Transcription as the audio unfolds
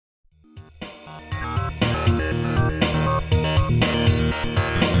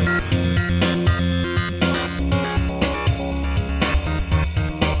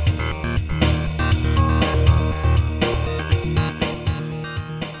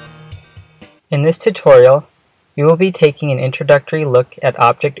In this tutorial, we will be taking an introductory look at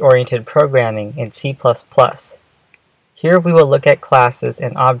object-oriented programming in C++. Here we will look at classes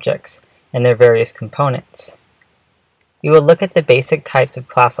and objects and their various components. We will look at the basic types of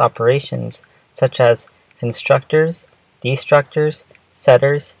class operations such as constructors, destructors,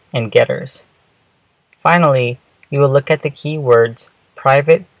 setters, and getters. Finally, we will look at the key words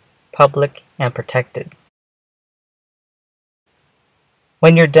private, public, and protected.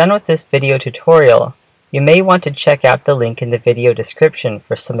 When you're done with this video tutorial, you may want to check out the link in the video description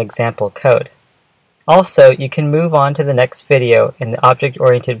for some example code. Also, you can move on to the next video in the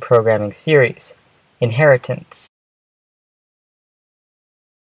object-oriented programming series, Inheritance.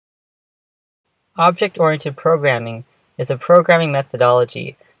 Object-oriented programming is a programming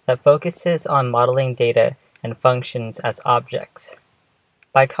methodology that focuses on modeling data and functions as objects.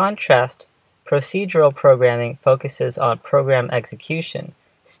 By contrast, procedural programming focuses on program execution,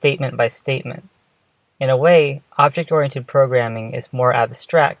 statement by statement. In a way, object-oriented programming is more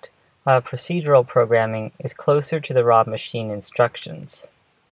abstract, while procedural programming is closer to the raw machine instructions.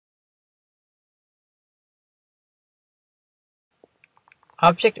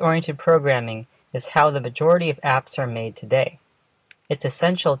 Object-oriented programming is how the majority of apps are made today. It's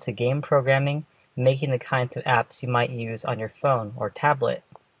essential to game programming and making the kinds of apps you might use on your phone or tablet.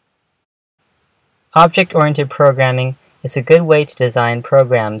 Object-oriented programming is a good way to design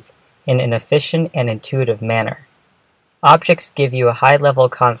programs in an efficient and intuitive manner. Objects give you a high-level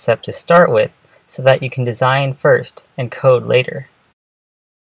concept to start with so that you can design first and code later.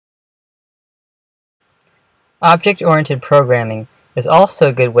 Object-oriented programming is also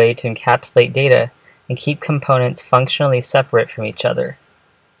a good way to encapsulate data and keep components functionally separate from each other.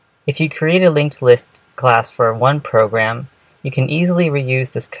 If you create a linked list class for one program, you can easily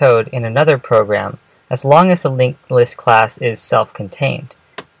reuse this code in another program as long as the linked list class is self-contained,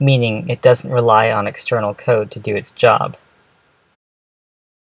 meaning it doesn't rely on external code to do its job.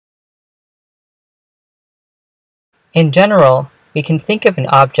 In general, we can think of an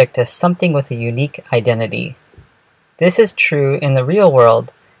object as something with a unique identity. This is true in the real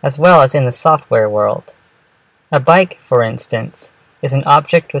world as well as in the software world. A bike, for instance, is an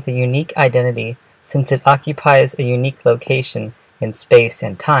object with a unique identity since it occupies a unique location in space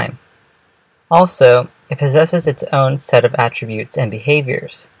and time. Also, it possesses its own set of attributes and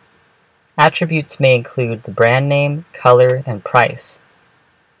behaviors. Attributes may include the brand name, color, and price.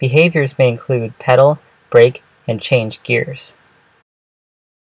 Behaviors may include pedal, brake, and change gears.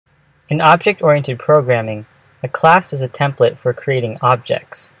 In object-oriented programming, a class is a template for creating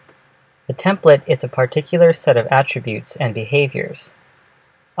objects. The template is a particular set of attributes and behaviors.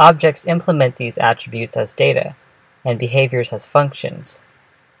 Objects implement these attributes as data, and behaviors as functions.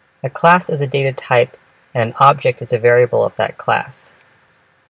 A class is a data type, and an object is a variable of that class.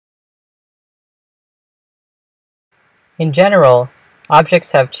 In general,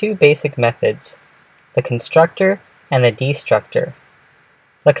 objects have two basic methods, the constructor and the destructor.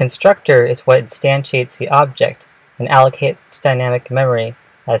 The constructor is what instantiates the object and allocates dynamic memory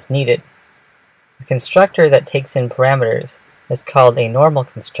as needed. A constructor that takes in parameters is called a normal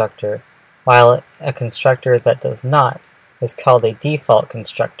constructor, while a constructor that does not is called a default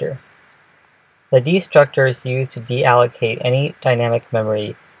constructor. The destructor is used to deallocate any dynamic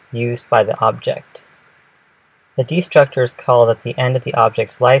memory used by the object. The destructor is called at the end of the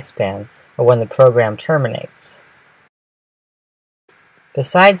object's lifespan, or when the program terminates.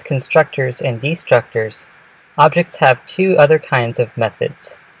 Besides constructors and destructors, objects have two other kinds of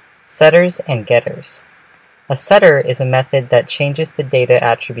methods, setters and getters. A setter is a method that changes the data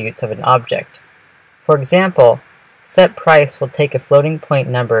attributes of an object. For example, setPrice will take a floating point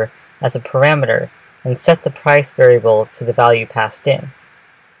number as a parameter and set the price variable to the value passed in.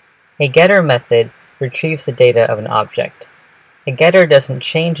 A getter method retrieves the data of an object. A getter doesn't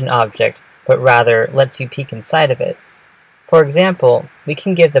change an object, but rather lets you peek inside of it. For example, we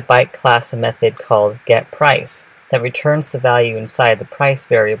can give the bike class a method called getPrice that returns the value inside the price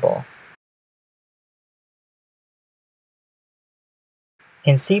variable.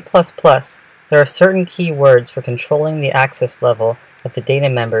 In C++, there are certain key words for controlling the access level of the data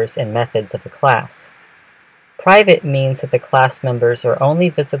members and methods of a class. Private means that the class members are only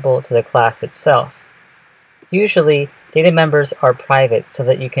visible to the class itself. Usually, data members are private so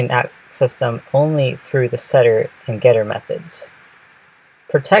that you can access them only through the setter and getter methods.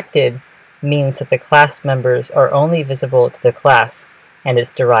 Protected means that the class members are only visible to the class and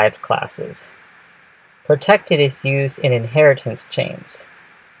its derived classes. Protected is used in inheritance chains.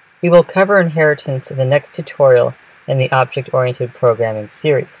 We will cover inheritance in the next tutorial in the object-oriented programming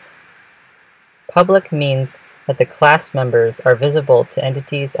series. Public means that the class members are visible to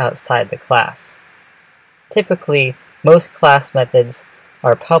entities outside the class. Typically, most class methods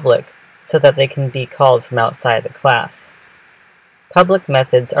are public so that they can be called from outside the class. Public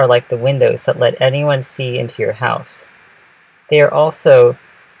methods are like the windows that let anyone see into your house. They are also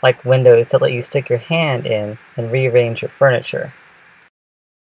like windows that let you stick your hand in and rearrange your furniture.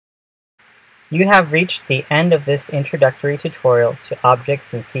 You have reached the end of this introductory tutorial to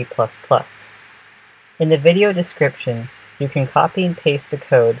objects in C++. In the video description, you can copy and paste the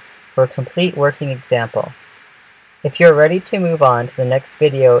code for a complete working example. If you're ready to move on to the next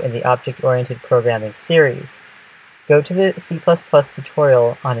video in the Object-Oriented Programming series, go to the C++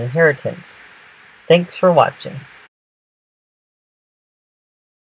 tutorial on inheritance. Thanks for watching.